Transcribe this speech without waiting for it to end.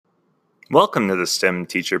Welcome to the STEM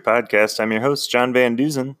Teacher Podcast. I'm your host, John Van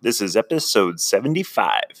Dusen. This is episode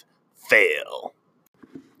 75, Fail.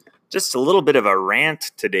 Just a little bit of a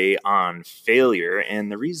rant today on failure, and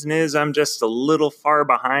the reason is I'm just a little far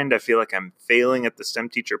behind. I feel like I'm failing at the STEM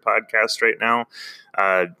Teacher Podcast right now.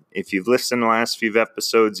 If you've listened to the last few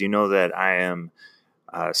episodes, you know that I am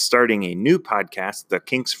starting a new podcast, the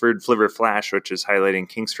Kingsford Flivver Flash, which is highlighting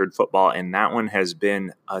Kingsford football, and that one has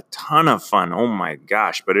been a ton of fun. Oh my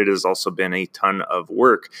gosh, but it has also been a ton of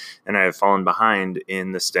work, and I have fallen behind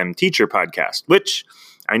in the STEM Teacher Podcast, which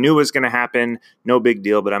I knew was going to happen. No big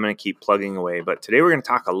deal, but I'm going to keep plugging away. But today we're going to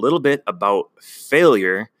talk a little bit about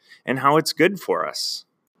failure and how it's good for us.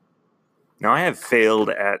 Now, I have failed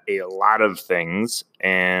at a lot of things,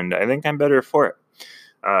 and I think I'm better for it.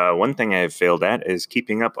 One thing I have failed at is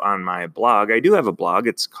keeping up on my blog. I do have a blog.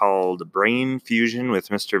 It's called Brain Fusion with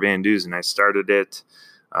Mr. Van Dusen. I started it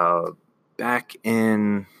back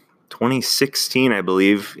in 2016, I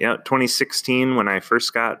believe. Yeah, 2016 when I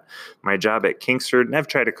first got my job at Kingsford. And I've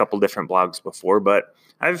tried a couple different blogs before, but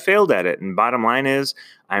I've failed at it. And bottom line is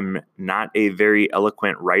I'm not a very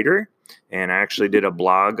eloquent writer. And I actually did a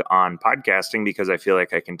blog on podcasting because I feel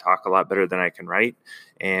like I can talk a lot better than I can write.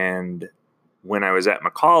 And when I was at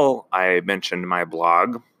McCall, I mentioned my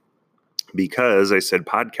blog because I said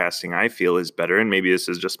podcasting I feel is better. And maybe this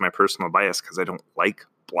is just my personal bias because I don't like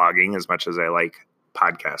blogging as much as I like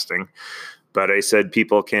podcasting. But I said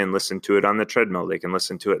people can listen to it on the treadmill. They can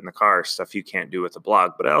listen to it in the car, stuff you can't do with a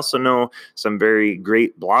blog. But I also know some very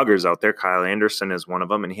great bloggers out there. Kyle Anderson is one of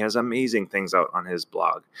them, and he has amazing things out on his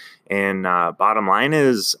blog. And bottom line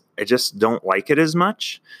is I just don't like it as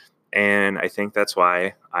much. And I think that's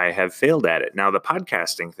why I have failed at it. Now, the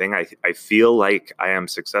podcasting thing, I feel like I am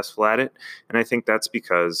successful at it. And I think that's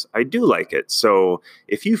because I do like it. So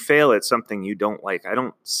if you fail at something you don't like, I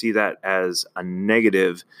don't see that as a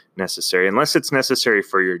negative necessary, unless it's necessary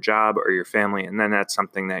for your job or your family. And then that's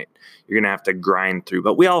something that you're going to have to grind through.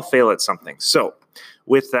 But we all fail at something. So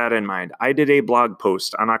with that in mind, I did a blog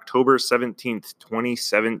post on October 17th,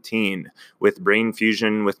 2017 with Brain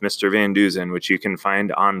Fusion with Mr. Van Dusen, which you can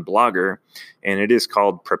find on Blogger, and it is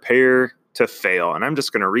called Prepare to Fail. And I'm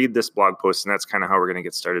just going to read this blog post, and that's kind of how we're going to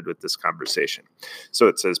get started with this conversation. So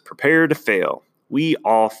it says, prepare to fail. We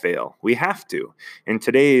all fail. We have to. In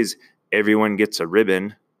today's everyone gets a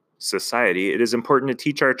ribbon society, it is important to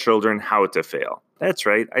teach our children how to fail. That's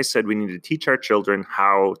right. I said we need to teach our children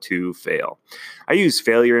how to fail. I use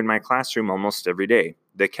failure in my classroom almost every day.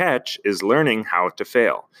 The catch is learning how to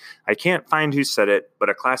fail. I can't find who said it, but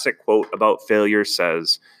a classic quote about failure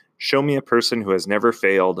says, "Show me a person who has never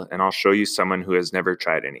failed, and I'll show you someone who has never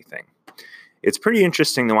tried anything." It's pretty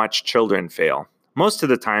interesting to watch children fail. Most of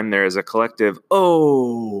the time, there is a collective,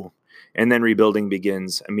 "Oh," and then rebuilding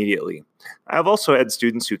begins immediately. I've also had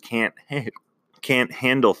students who can't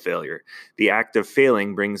handle failure. The act of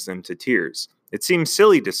failing brings them to tears. It seems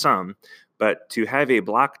silly to some, but to have a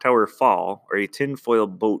block tower fall or a tinfoil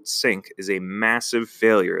boat sink is a massive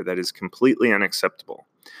failure that is completely unacceptable.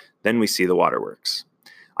 Then we see the waterworks.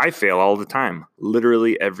 I fail all the time,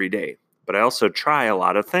 literally every day, but I also try a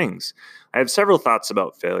lot of things. I have several thoughts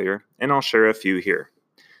about failure, and I'll share a few here.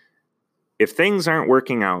 If things aren't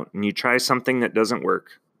working out and you try something that doesn't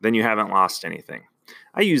work, then you haven't lost anything.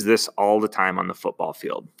 I use this all the time on the football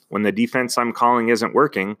field. When the defense I'm calling isn't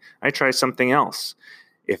working, I try something else.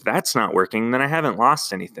 If that's not working, then I haven't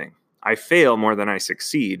lost anything. I fail more than I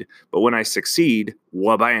succeed, but when I succeed,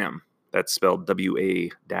 wabam. That's spelled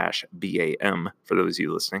W-A-B-A-M for those of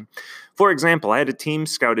you listening. For example, I had a team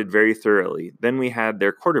scouted very thoroughly. Then we had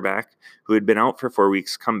their quarterback, who had been out for 4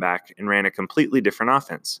 weeks, come back and ran a completely different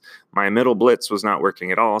offense. My middle blitz was not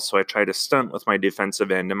working at all, so I tried a stunt with my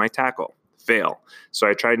defensive end and my tackle. Fail. So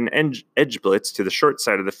I tried an edge blitz to the short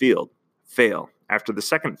side of the field. Fail. After the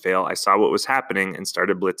second fail, I saw what was happening and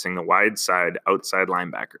started blitzing the wide side outside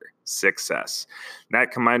linebacker. Success.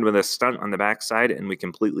 That combined with a stunt on the backside, and we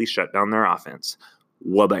completely shut down their offense.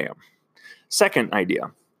 Wabam. Second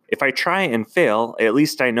idea. If I try and fail, at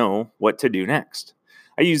least I know what to do next.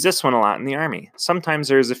 I use this one a lot in the Army. Sometimes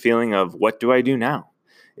there is a feeling of, what do I do now?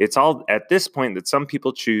 It's all at this point that some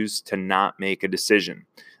people choose to not make a decision.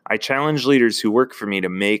 I challenge leaders who work for me to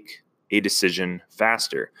make a decision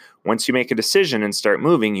faster. Once you make a decision and start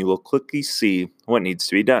moving, you will quickly see what needs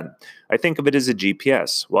to be done. I think of it as a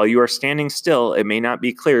GPS. While you are standing still, it may not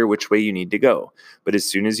be clear which way you need to go. But as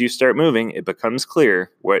soon as you start moving, it becomes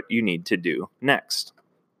clear what you need to do next.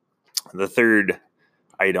 The third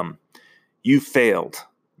item, you failed.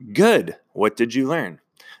 Good. What did you learn?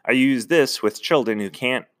 I use this with children who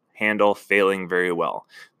can't handle failing very well.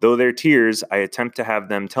 Though they're tears, I attempt to have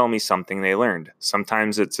them tell me something they learned.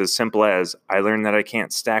 Sometimes it's as simple as, I learned that I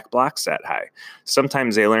can't stack blocks that high.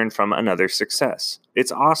 Sometimes they learn from another success.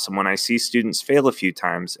 It's awesome when I see students fail a few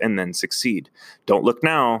times and then succeed. Don't look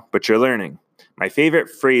now, but you're learning. My favorite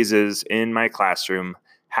phrases in my classroom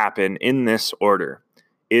happen in this order.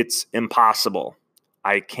 It's impossible.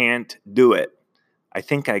 I can't do it. I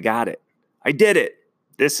think I got it. I did it.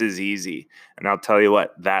 This is easy. And I'll tell you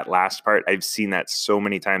what, that last part, I've seen that so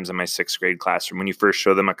many times in my 6th grade classroom. When you first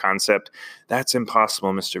show them a concept, that's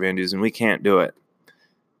impossible, Mr. Van Dusen. We can't do it.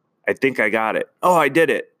 I think I got it. Oh, I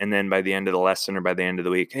did it. And then by the end of the lesson or by the end of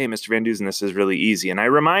the week, hey, Mr. Van Dusen, this is really easy. And I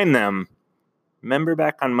remind them, remember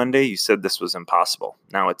back on Monday, you said this was impossible.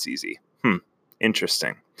 Now it's easy.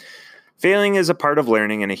 Interesting. Failing is a part of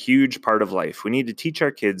learning and a huge part of life. We need to teach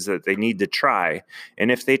our kids that they need to try.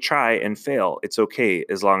 And if they try and fail, it's okay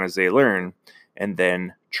as long as they learn and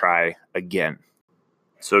then try again.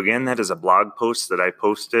 So again, that is a blog post that I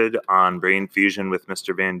posted on Brain Fusion with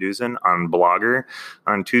Mr. Van Dusen on Blogger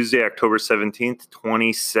on Tuesday, October 17th,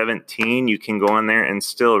 2017. You can go in there and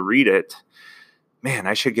still read it. Man,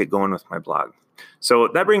 I should get going with my blog. So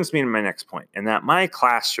that brings me to my next point, and that my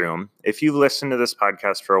classroom, if you've listened to this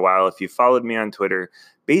podcast for a while, if you followed me on Twitter,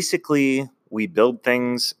 basically we build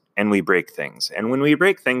things and we break things. And when we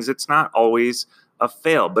break things, it's not always a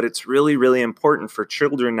fail, but it's really, really important for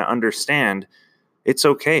children to understand it's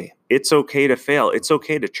okay. It's okay to fail. It's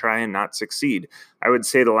okay to try and not succeed. I would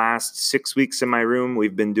say the last 6 weeks in my room,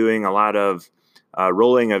 we've been doing a lot of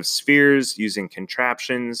rolling of spheres using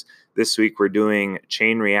contraptions. This week we're doing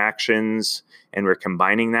chain reactions, and we're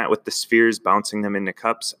combining that with the spheres, bouncing them into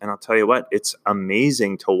cups. And I'll tell you what, it's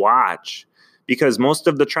amazing to watch because most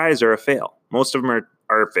of the tries are a fail. Most of them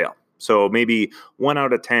are a fail. So maybe 1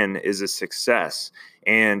 out of 10 is a success.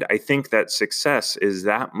 And I think that success is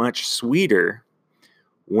that much sweeter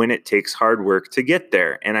when it takes hard work to get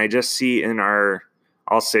there. And I just see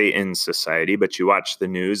I'll say in society, but you watch the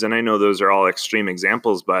news, and I know those are all extreme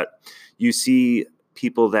examples, but you see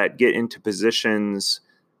people that get into positions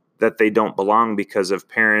that they don't belong because of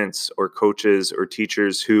parents or coaches or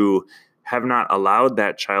teachers who have not allowed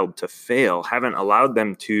that child to fail, haven't allowed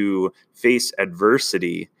them to face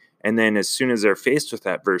adversity. And then as soon as they're faced with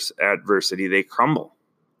that adversity, they crumble.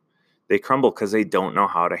 They crumble because they don't know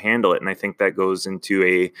how to handle it. And I think that goes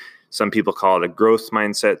into some people call it a growth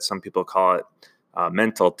mindset. Some people call it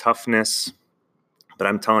mental toughness. But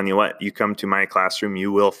I'm telling you what, you come to my classroom,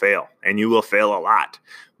 you will fail, and you will fail a lot.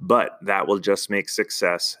 But that will just make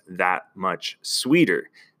success that much sweeter.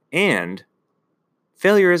 And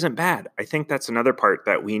failure isn't bad. I think that's another part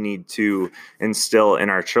that we need to instill in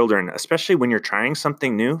our children, especially when you're trying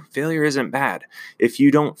something new. Failure isn't bad. If you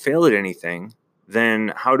don't fail at anything,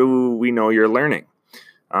 then how do we know you're learning?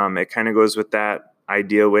 It kind of goes with that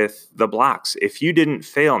idea with the blocks. If you didn't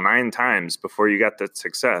fail 9 times before you got that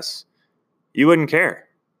success, you wouldn't care.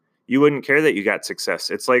 You wouldn't care that you got success.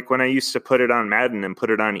 It's like when I used to put it on Madden and put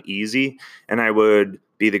it on easy, and I would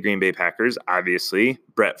be the Green Bay Packers, obviously.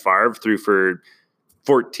 Brett Favre threw for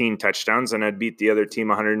 14 touchdowns, and I'd beat the other team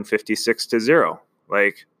 156-0.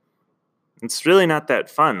 Like, it's really not that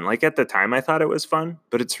fun. Like, at the time, I thought it was fun,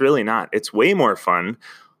 but it's really not. It's way more fun.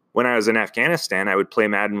 When I was in Afghanistan, I would play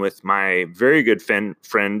Madden with my very good friend,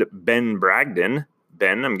 Ben Bragdon.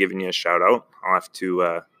 Ben, I'm giving you a shout out. I'll have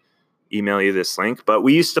to email you this link. But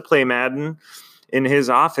we used to play Madden in his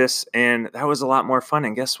office, and that was a lot more fun.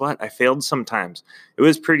 And guess what? I failed sometimes. It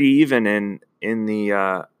was pretty even in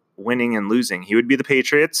the winning and losing. He would be the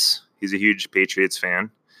Patriots. He's a huge Patriots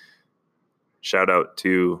fan. Shout out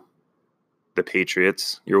to the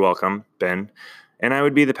Patriots. You're welcome, Ben. And I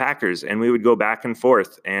would be the Packers, and we would go back and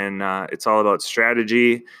forth. And it's all about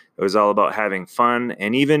strategy. It was all about having fun.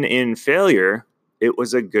 And even in failure, it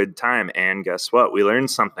was a good time. And guess what? We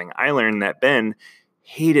learned something. I learned that Ben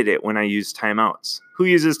hated it when I used timeouts. Who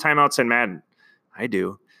uses timeouts in Madden? I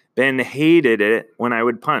do. Ben hated it when I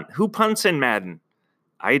would punt. Who punts in Madden?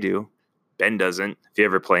 I do. Ben doesn't. If you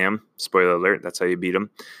ever play him, spoiler alert, that's how you beat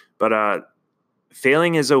him. But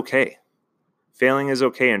failing is okay. Failing is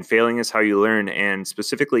okay, and failing is how you learn. And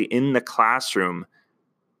specifically in the classroom,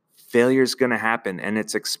 failure is going to happen, and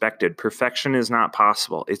it's expected. Perfection is not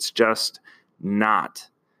possible. It's just not.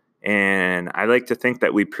 And I like to think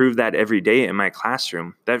that we prove that every day in my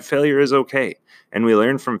classroom, that failure is okay. And we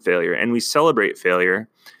learn from failure, and we celebrate failure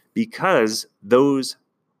because those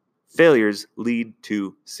failures lead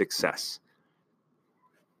to success.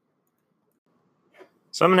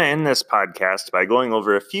 So I'm going to end this podcast by going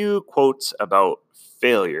over a few quotes about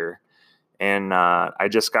failure. And I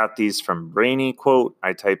just got these from Brainy Quote.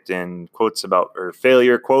 I typed in quotes about, or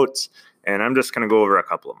failure quotes, and I'm just going to go over a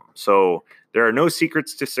couple of them. So there are no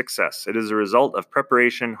secrets to success. It is a result of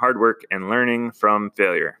preparation, hard work, and learning from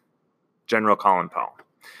failure. General Colin Powell.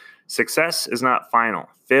 Success is not final.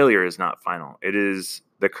 Failure is not final. It is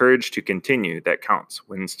the courage to continue that counts.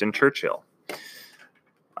 Winston Churchill.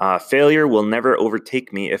 Failure will never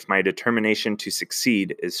overtake me if my determination to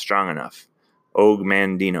succeed is strong enough. Og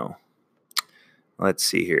Mandino. Let's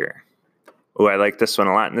see here. Oh, I like this one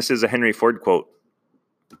a lot. And this is a Henry Ford quote.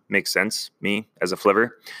 Makes sense, me, as a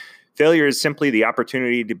flivver. Failure is simply the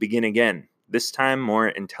opportunity to begin again, this time more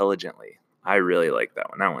intelligently. I really like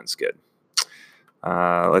that one. That one's good.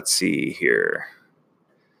 Let's see here.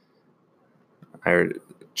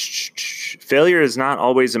 Failure is not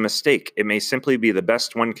always a mistake. It may simply be the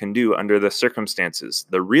best one can do under the circumstances.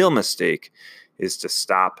 The real mistake is to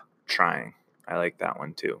stop trying. I like that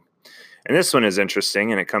one too. And this one is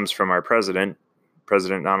interesting, and it comes from our President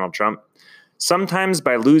Donald Trump. Sometimes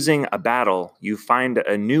by losing a battle, you find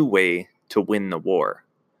a new way to win the war.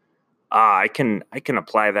 I can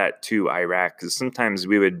apply that to Iraq, because sometimes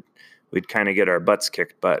we'd kind of get our butts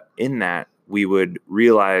kicked, but in that we would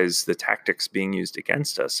realize the tactics being used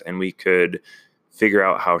against us, and we could figure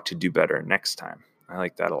out how to do better next time. I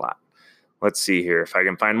like that a lot. Let's see here if I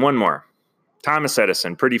can find one more. Thomas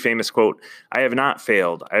Edison, pretty famous quote. I have not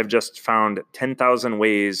failed. I have just found 10,000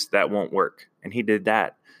 ways that won't work. And he did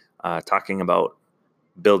that, talking about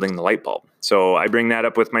building the light bulb. So I bring that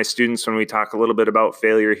up with my students when we talk a little bit about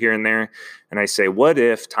failure here and there. And I say, what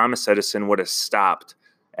if Thomas Edison would have stopped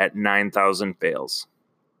at 9,000 fails?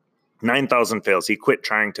 9,000 fails. He quit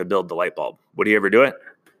trying to build the light bulb. Would he ever do it?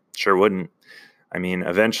 Sure wouldn't. I mean,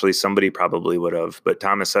 eventually somebody probably would have, but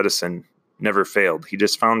Thomas Edison never failed. He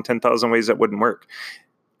just found 10,000 ways that wouldn't work.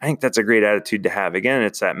 I think that's a great attitude to have. Again,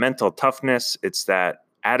 it's that mental toughness. It's that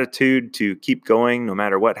attitude to keep going no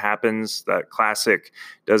matter what happens. That classic,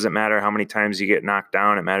 doesn't matter how many times you get knocked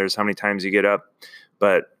down. It matters how many times you get up.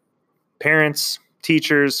 But parents,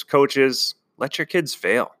 teachers, coaches, let your kids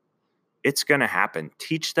fail. It's going to happen.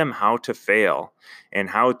 Teach them how to fail and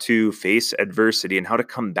how to face adversity and how to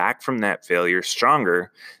come back from that failure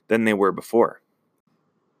stronger than they were before.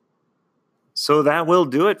 So that will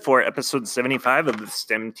do it for episode 75 of the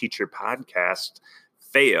STEM Teacher Podcast,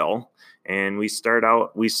 Fail. And we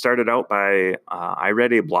started out by, I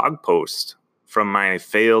read a blog post from my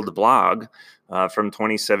failed blog from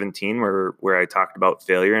 2017 where I talked about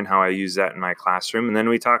failure and how I use that in my classroom. And then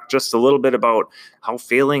we talked just a little bit about how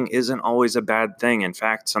failing isn't always a bad thing. In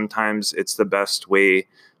fact, sometimes it's the best way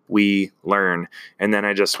we learn. And then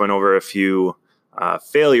I just went over a few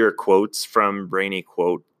failure quotes from Brainy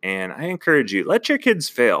Quote. And I encourage you, let your kids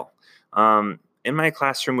fail. In my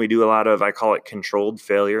classroom, we do a lot of, I call it controlled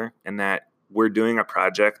failure, in that we're doing a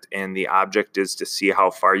project and the object is to see how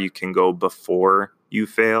far you can go before you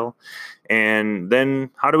fail. And then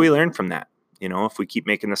how do we learn from that? You know, if we keep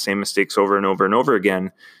making the same mistakes over and over and over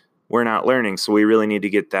again, we're not learning. So we really need to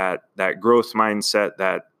get that growth mindset,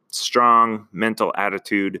 that strong mental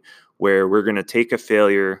attitude where we're going to take a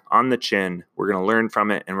failure on the chin, we're going to learn from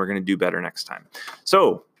it, and we're going to do better next time.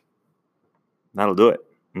 So that'll do it.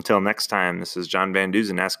 Until next time, this is John Van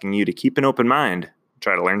Dusen asking you to keep an open mind,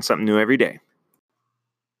 try to learn something new every day.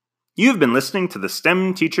 You've been listening to the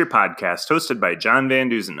STEM Teacher Podcast, hosted by John Van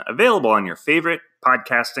Dusen, available on your favorite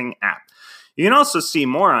podcasting app. You can also see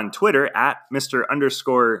more on Twitter at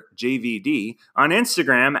Mr_JVD, on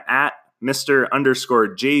Instagram at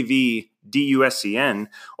Mr_JVDUSEN,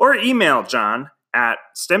 or email John at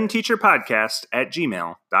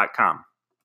stemteacherpodcast@gmail.com.